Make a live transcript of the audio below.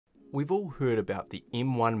We've all heard about the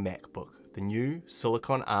M1 MacBook, the new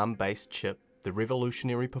silicon ARM-based chip, the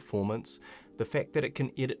revolutionary performance, the fact that it can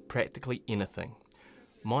edit practically anything.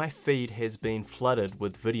 My feed has been flooded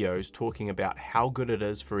with videos talking about how good it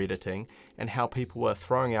is for editing and how people are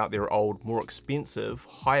throwing out their old, more expensive,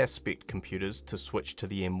 higher spec computers to switch to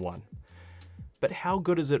the M1. But how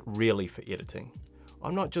good is it really for editing?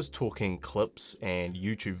 I'm not just talking clips and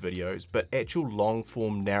YouTube videos, but actual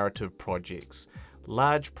long-form narrative projects,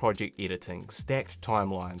 large project editing, stacked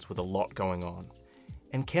timelines with a lot going on.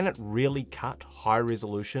 And can it really cut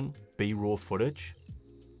high-resolution B-raw footage?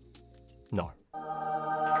 No.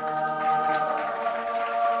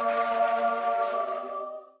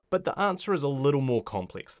 But the answer is a little more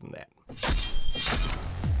complex than that.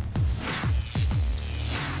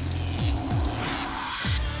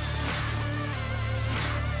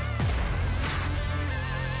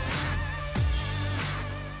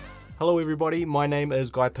 Hello everybody, my name is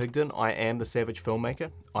Guy Pigden. I am the Savage Filmmaker.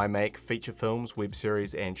 I make feature films, web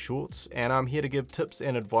series and shorts, and I'm here to give tips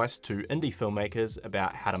and advice to indie filmmakers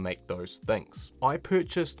about how to make those things. I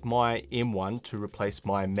purchased my M1 to replace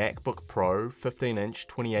my MacBook Pro 15-inch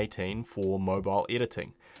 2018 for mobile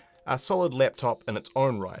editing. A solid laptop in its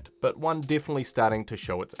own right, but one definitely starting to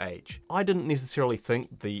show its age. I didn't necessarily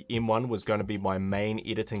think the M1 was going to be my main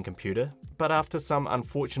editing computer, but after some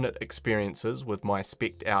unfortunate experiences with my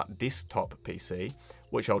spec'd out desktop PC,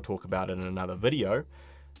 which I'll talk about in another video,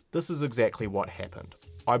 this is exactly what happened.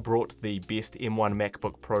 I brought the best M1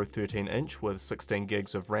 MacBook Pro 13-inch with 16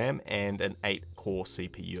 gigs of RAM and an 8-core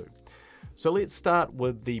CPU. So let's start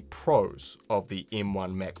with the pros of the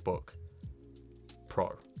M1 MacBook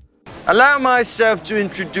Pro. Allow myself to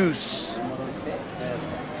introduce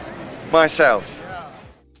myself.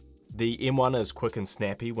 The M1 is quick and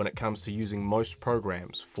snappy when it comes to using most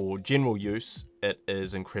programs. For general use, it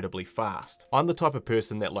is incredibly fast. I'm the type of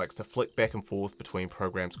person that likes to flick back and forth between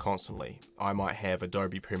programs constantly. I might have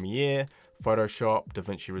Adobe Premiere, Photoshop,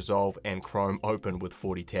 Davinci Resolve, and Chrome open with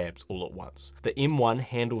 40 tabs all at once. The M1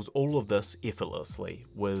 handles all of this effortlessly,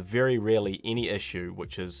 with very rarely any issue,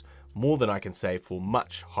 which is more than I can say for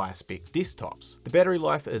much higher spec desktops. The battery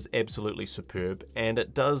life is absolutely superb, and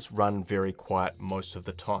it does run very quiet most of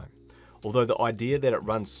the time. Although the idea that it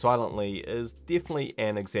runs silently is definitely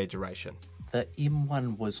an exaggeration. The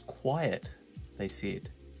M1 was quiet, they said.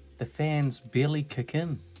 The fans barely kick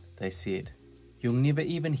in, they said. You'll never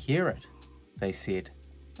even hear it, they said.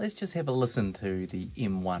 Let's just have a listen to the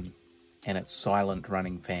M1 and its silent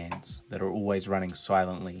running fans that are always running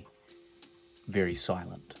silently, very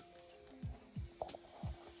silent.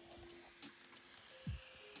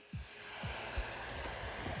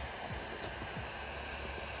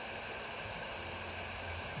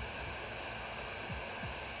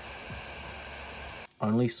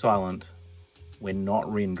 Only silent when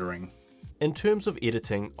not rendering. In terms of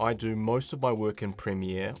editing, I do most of my work in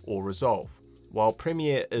Premiere or Resolve. While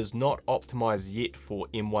Premiere is not optimized yet for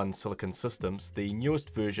M1 silicon systems, the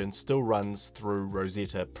newest version still runs through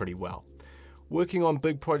Rosetta pretty well. Working on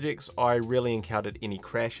big projects, I rarely encountered any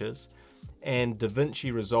crashes, and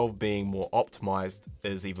Davinci Resolve being more optimized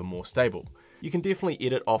is even more stable. You can definitely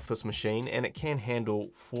edit off this machine, and it can handle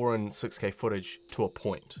 4 and 6K footage to a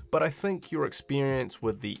point. But I think your experience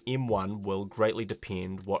with the M1 will greatly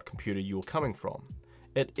depend what computer you're coming from.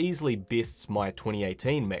 It easily bests my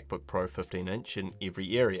 2018 MacBook Pro 15-inch in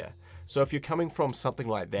every area. So if you're coming from something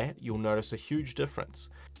like that, you'll notice a huge difference.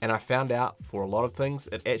 And I found out for a lot of things,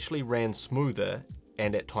 it actually ran smoother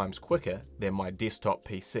and at times quicker than my desktop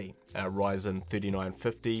PC, a Ryzen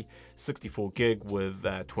 3950 64 gig with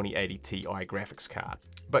a 2080 Ti graphics card.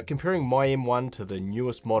 But comparing my M1 to the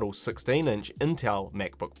newest model 16-inch Intel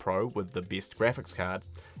MacBook Pro with the best graphics card,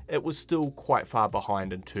 it was still quite far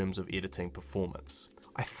behind in terms of editing performance.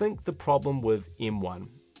 I think the problem with M1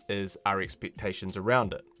 is our expectations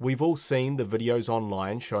around it. We've all seen the videos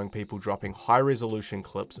online showing people dropping high-resolution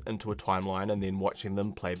clips into a timeline and then watching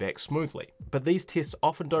them play back smoothly. But these tests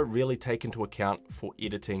often don't really take into account for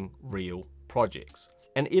editing real projects.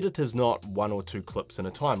 An edit is not 1 or 2 clips in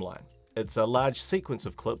a timeline. It's a large sequence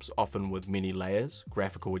of clips, often with many layers,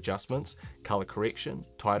 graphical adjustments, color correction,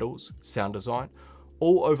 titles, sound design,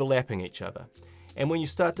 all overlapping each other. And when you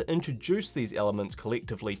start to introduce these elements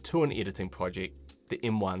collectively to an editing project, the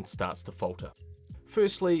M1 starts to falter.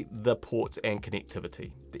 Firstly, the ports and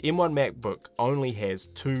connectivity. The M1 MacBook only has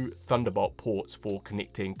 2 Thunderbolt ports for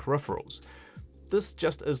connecting peripherals. This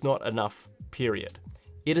just is not enough, period.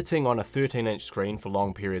 Editing on a 13-inch screen for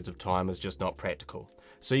long periods of time is just not practical.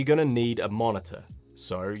 So you're going to need a monitor.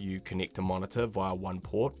 So you connect a monitor via one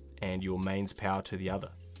port and your mains power to the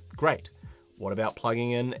other. Great. What about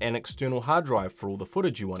plugging in an external hard drive for all the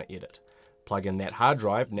footage you want to edit? Plug in that hard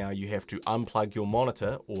drive, now you have to unplug your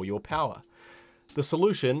monitor or your power. The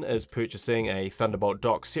solution is purchasing a Thunderbolt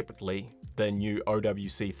dock separately. The new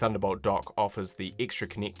OWC Thunderbolt dock offers the extra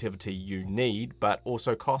connectivity you need, but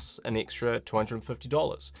also costs an extra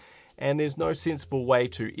 $250. And there's no sensible way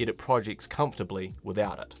to edit projects comfortably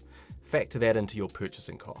without it. Factor that into your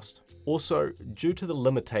purchasing cost. Also, due to the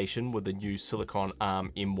limitation with the new Silicon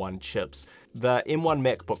ARM M1 chips, the M1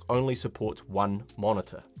 MacBook only supports one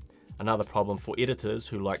monitor. Another problem for editors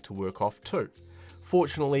who like to work off two.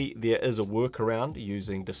 Fortunately, there is a workaround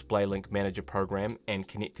using Display Link Manager program and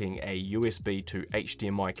connecting a USB to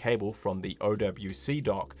HDMI cable from the OWC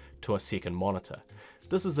dock to a second monitor.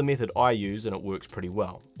 This is the method I use and it works pretty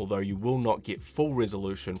well, although you will not get full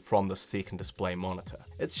resolution from the second display monitor.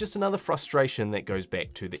 It's just another frustration that goes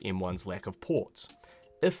back to the M1's lack of ports.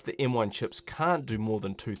 If the M1 chips can't do more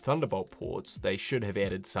than 2 Thunderbolt ports, they should have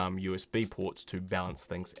added some USB ports to balance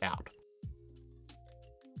things out.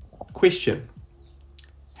 Question: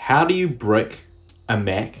 how do you brick a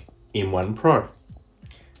Mac M1 Pro?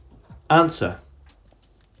 Answer: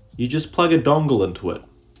 you just plug a dongle into it.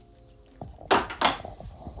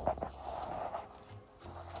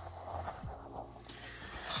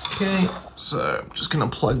 Okay, so I'm just going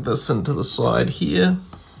to plug this into the side here.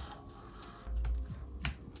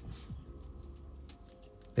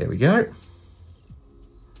 There we go.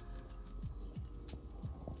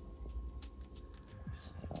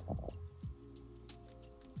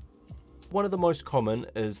 One of the most common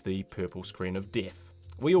is the purple screen of death.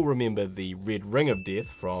 We all remember the red ring of death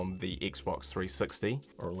from the Xbox 360,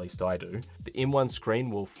 or at least I do. The M1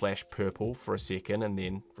 screen will flash purple for a second and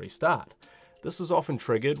then restart. This is often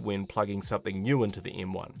triggered when plugging something new into the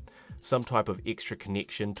M1. Some type of extra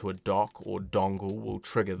connection to a dock or dongle will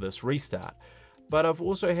trigger this restart, but I've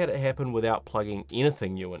also had it happen without plugging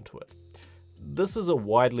anything new into it. This is a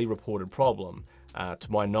widely reported problem.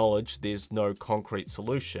 To my knowledge, there's no concrete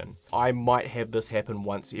solution. I might have this happen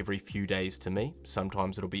once every few days to me.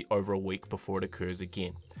 Sometimes it'll be over a week before it occurs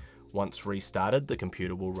again. Once restarted, the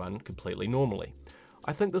computer will run completely normally.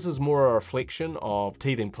 I think this is more a reflection of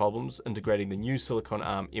teething problems integrating the new Silicon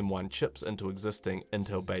ARM M1 chips into existing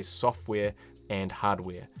Intel-based software and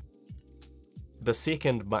hardware. The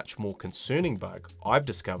second, much more concerning bug I've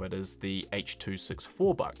discovered is the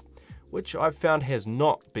H.264 bug, which I've found has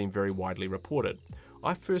not been very widely reported.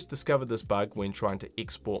 I first discovered this bug when trying to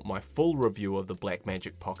export my full review of the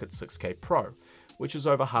Blackmagic Pocket 6K Pro, which is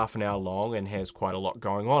over half an hour long and has quite a lot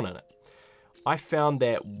going on in it. I found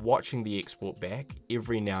that watching the export back,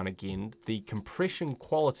 every now and again, the compression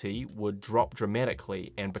quality would drop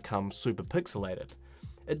dramatically and become super pixelated.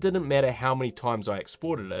 It didn't matter how many times I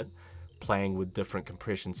exported it, playing with different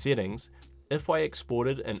compression settings. If I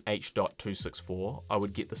exported in H.264, I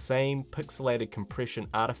would get the same pixelated compression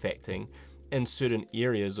artifacting in certain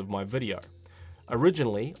areas of my video.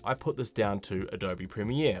 Originally, I put this down to Adobe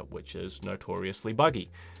Premiere, which is notoriously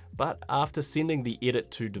buggy, but after sending the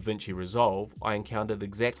edit to Davinci Resolve, I encountered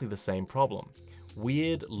exactly the same problem.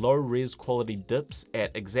 Weird, low-res quality dips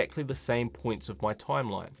at exactly the same points of my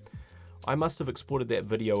timeline. I must have exported that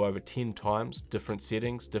video over 10 times, different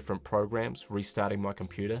settings, different programs, restarting my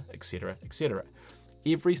computer, etc, etc.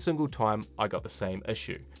 Every single time I got the same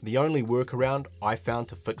issue. The only workaround I found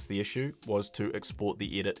to fix the issue was to export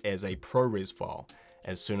the edit as a ProRes file.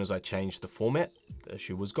 As soon as I changed the format, the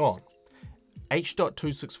issue was gone.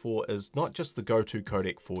 H.264 is not just the go-to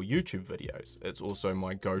codec for YouTube videos, it's also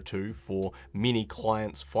my go-to for many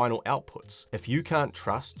clients' final outputs. If you can't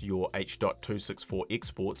trust your H.264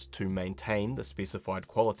 exports to maintain the specified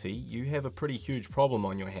quality, you have a pretty huge problem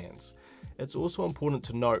on your hands. It's also important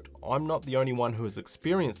to note I'm not the only one who has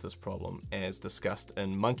experienced this problem, as discussed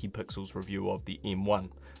in Monkey Pixel's review of the M1,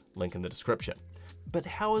 link in the description. But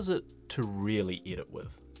how is it to really edit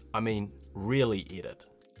with? I mean, really edit.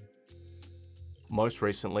 Most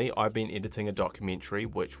recently, I've been editing a documentary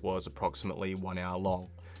which was approximately 1 hour long.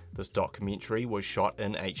 This documentary was shot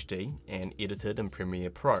in HD and edited in Premiere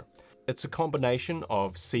Pro. It's a combination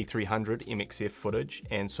of C300 MXF footage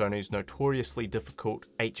and Sony's notoriously difficult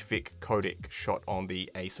HVEC codec shot on the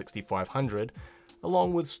A6500,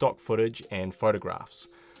 along with stock footage and photographs.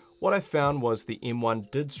 What I found was the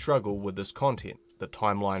M1 did struggle with this content. The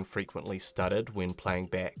timeline frequently stuttered when playing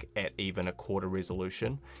back at even a quarter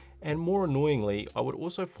resolution, and more annoyingly, I would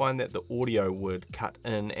also find that the audio would cut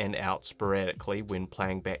in and out sporadically when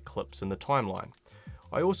playing back clips in the timeline.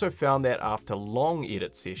 I also found that after long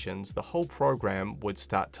edit sessions, the whole program would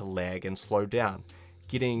start to lag and slow down,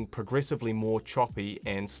 getting progressively more choppy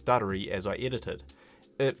and stuttery as I edited.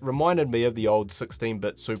 It reminded me of the old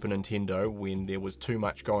 16-bit Super Nintendo when there was too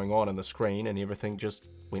much going on in the screen and everything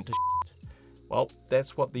just went to shit. Well,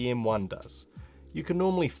 that's what the M1 does. You can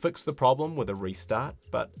normally fix the problem with a restart,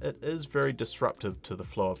 but it is very disruptive to the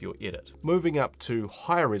flow of your edit. Moving up to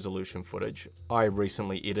higher resolution footage, I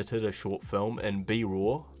recently edited a short film in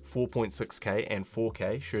Braw, 4.6K and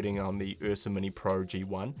 4K, shooting on the Ursa Mini Pro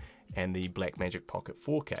G1 and the Blackmagic Pocket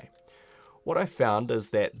 4K. What I found is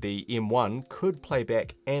that the M1 could play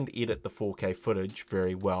back and edit the 4K footage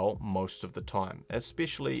very well most of the time,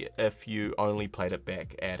 especially if you only played it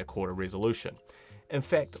back at a quarter resolution. In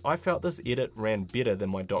fact, I felt this edit ran better than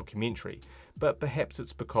my documentary, but perhaps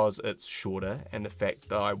it's because it's shorter and the fact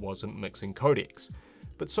that I wasn't mixing codecs.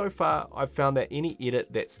 But so far, I've found that any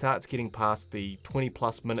edit that starts getting past the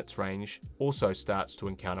 20+ minutes range also starts to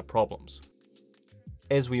encounter problems.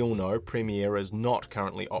 As we all know, Premiere is not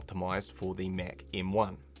currently optimized for the Mac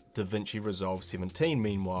M1. Davinci Resolve 17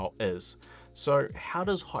 meanwhile is. So how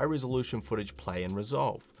does high resolution footage play in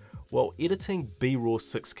Resolve? Well, editing Braw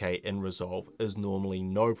 6K in Resolve is normally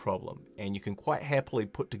no problem, and you can quite happily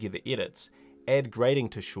put together edits, add grading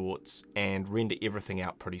to shorts, and render everything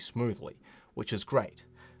out pretty smoothly, which is great.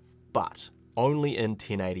 But only in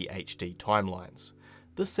 1080 HD timelines.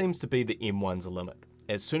 This seems to be the M1's limit.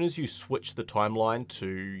 As soon as you switch the timeline to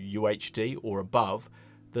UHD or above,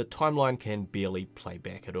 the timeline can barely play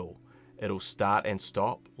back at all. It'll start and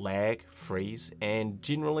stop, lag, freeze, and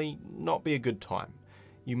generally not be a good time.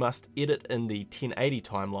 You must edit in the 1080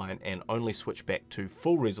 timeline and only switch back to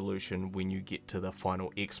full resolution when you get to the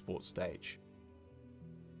final export stage.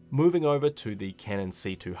 Moving over to the Canon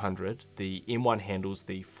C200, the M1 handles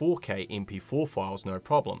the 4K MP4 files no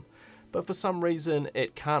problem, but for some reason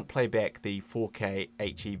it can't play back the 4K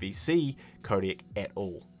HEVC codec at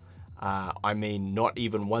all. I mean, not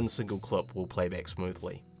even one single clip will play back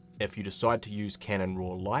smoothly. If you decide to use Canon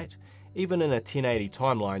RAW Lite, even in a 1080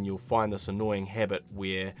 timeline you'll find this annoying habit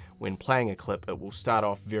where when playing a clip it will start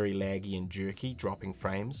off very laggy and jerky, dropping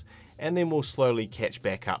frames, and then will slowly catch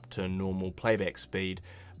back up to normal playback speed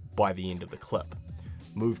by the end of the clip.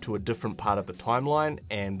 Move to a different part of the timeline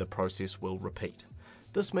and the process will repeat.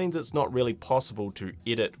 This means it's not really possible to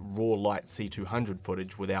edit RAW Lite C200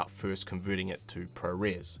 footage without first converting it to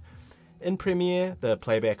ProRes. In Premiere, the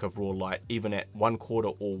playback of RAW Lite even at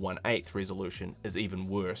 1/4 or 1/8 resolution is even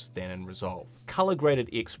worse than in Resolve. Color graded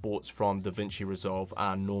exports from Davinci Resolve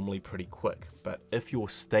are normally pretty quick, but if you're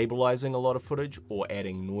stabilizing a lot of footage or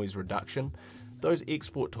adding noise reduction, those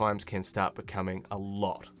export times can start becoming a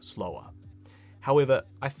lot slower. However,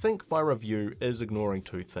 I think my review is ignoring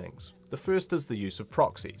two things. The first is the use of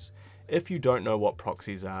proxies. If you don't know what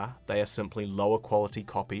proxies are, they are simply lower quality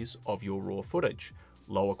copies of your raw footage.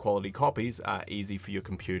 Lower quality copies are easy for your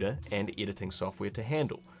computer and editing software to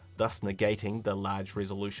handle, thus negating the large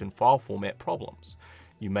resolution file format problems.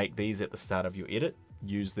 You make these at the start of your edit,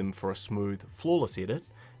 use them for a smooth, flawless edit,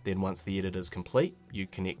 then once the edit is complete, you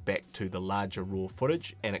connect back to the larger raw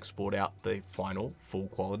footage and export out the final, full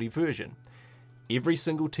quality version. Every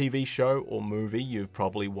single TV show or movie you've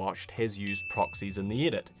probably watched has used proxies in the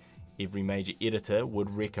edit. Every major editor would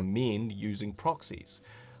recommend using proxies.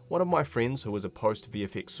 One of my friends who is a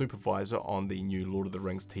post-VFX supervisor on the new Lord of the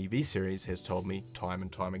Rings TV series has told me time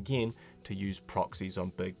and time again to use proxies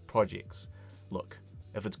on big projects. Look,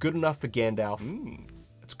 if it's good enough for Gandalf,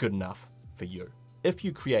 it's good enough for you. If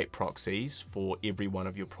you create proxies for every one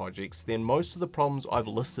of your projects, then most of the problems I've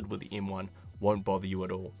listed with the M1 won't bother you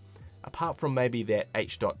at all, apart from maybe that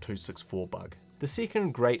H.264 bug. The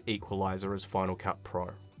second great equalizer is Final Cut Pro.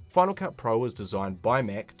 Final Cut Pro was designed by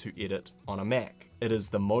Mac to edit on a Mac. It is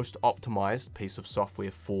the most optimized piece of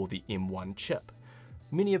software for the M1 chip.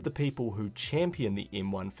 Many of the people who champion the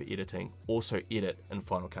M1 for editing also edit in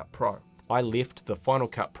Final Cut Pro. I left the Final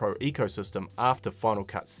Cut Pro ecosystem after Final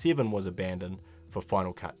Cut 7 was abandoned for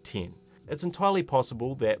Final Cut 10. It's entirely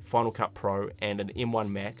possible that Final Cut Pro and an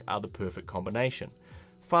M1 Mac are the perfect combination,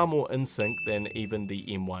 far more in sync than even the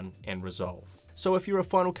M1 and Resolve. So if you're a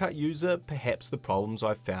Final Cut user, perhaps the problems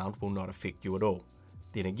I've found will not affect you at all.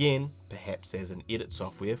 Then again, perhaps as an edit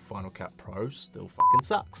software, Final Cut Pro still fucking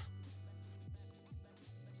sucks.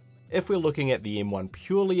 If we're looking at the M1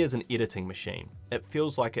 purely as an editing machine, it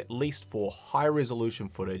feels like at least for high resolution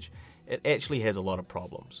footage, it actually has a lot of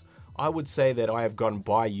problems. I would say that I have gotten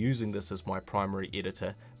by using this as my primary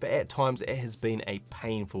editor, but at times it has been a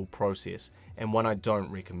painful process and one I don't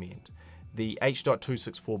recommend. The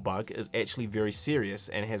H.264 bug is actually very serious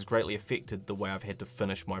and has greatly affected the way I've had to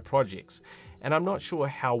finish my projects, and I'm not sure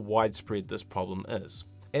how widespread this problem is.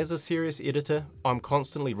 As a serious editor, I'm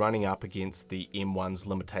constantly running up against the M1's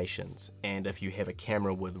limitations, and if you have a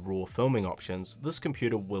camera with raw filming options, this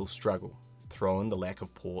computer will struggle. Throw in the lack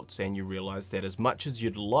of ports and you realize that as much as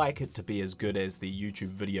you'd like it to be as good as the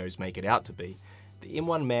YouTube videos make it out to be, the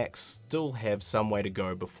M1 Macs still have some way to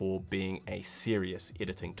go before being a serious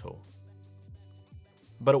editing tool.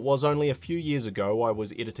 But it was only a few years ago I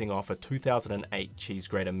was editing off a 2008 cheese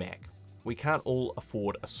grater Mac. We can't all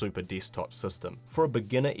afford a super desktop system. For a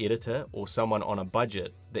beginner editor or someone on a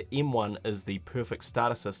budget, the M1 is the perfect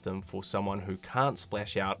starter system for someone who can't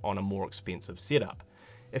splash out on a more expensive setup.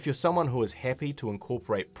 If you're someone who is happy to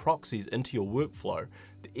incorporate proxies into your workflow,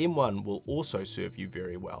 the M1 will also serve you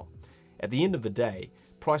very well. At the end of the day,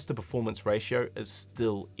 price to performance ratio is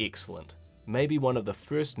still excellent. Maybe one of the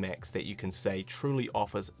first Macs that you can say truly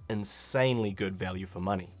offers insanely good value for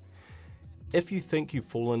money. If you think you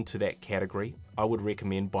fall into that category, I would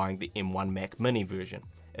recommend buying the M1 Mac Mini version.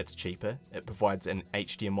 It's cheaper, it provides an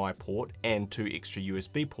HDMI port and 2 extra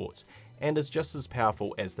USB ports, and is just as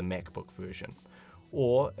powerful as the MacBook version.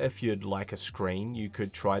 Or if you'd like a screen, you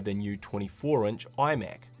could try the new 24-inch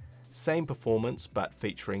iMac. Same performance but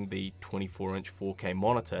featuring the 24-inch 4K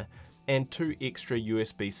monitor and 2 extra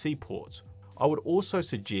USB-C ports. I would also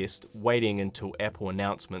suggest waiting until Apple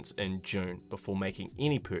announcements in June before making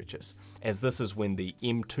any purchase, as this is when the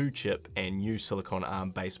M2 chip and new silicon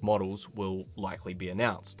ARM based models will likely be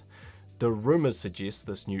announced. The rumours suggest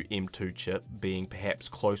this new M2 chip being perhaps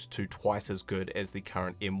close to twice as good as the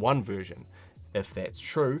current M1 version. If that's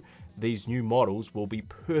true, these new models will be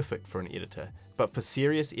perfect for an editor, but for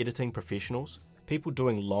serious editing professionals, people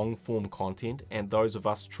doing long form content and those of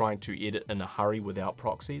us trying to edit in a hurry without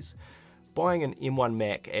proxies, buying an M1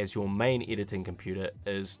 Mac as your main editing computer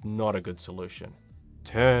is not a good solution.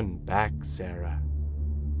 Turn back, Sarah.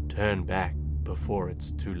 Turn back before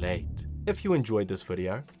it's too late. If you enjoyed this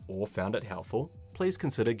video or found it helpful, please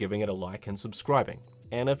consider giving it a like and subscribing.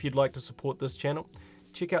 And if you'd like to support this channel,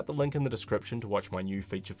 check out the link in the description to watch my new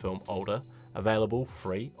feature film Older, available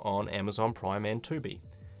free on Amazon Prime and Tubi.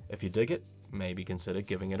 If you dig it, maybe consider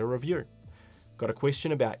giving it a review. Got a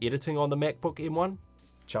question about editing on the MacBook M1?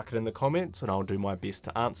 Chuck it in the comments and I'll do my best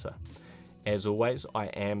to answer. As always, I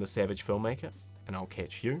am the Savage Filmmaker, and I'll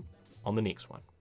catch you on the next one.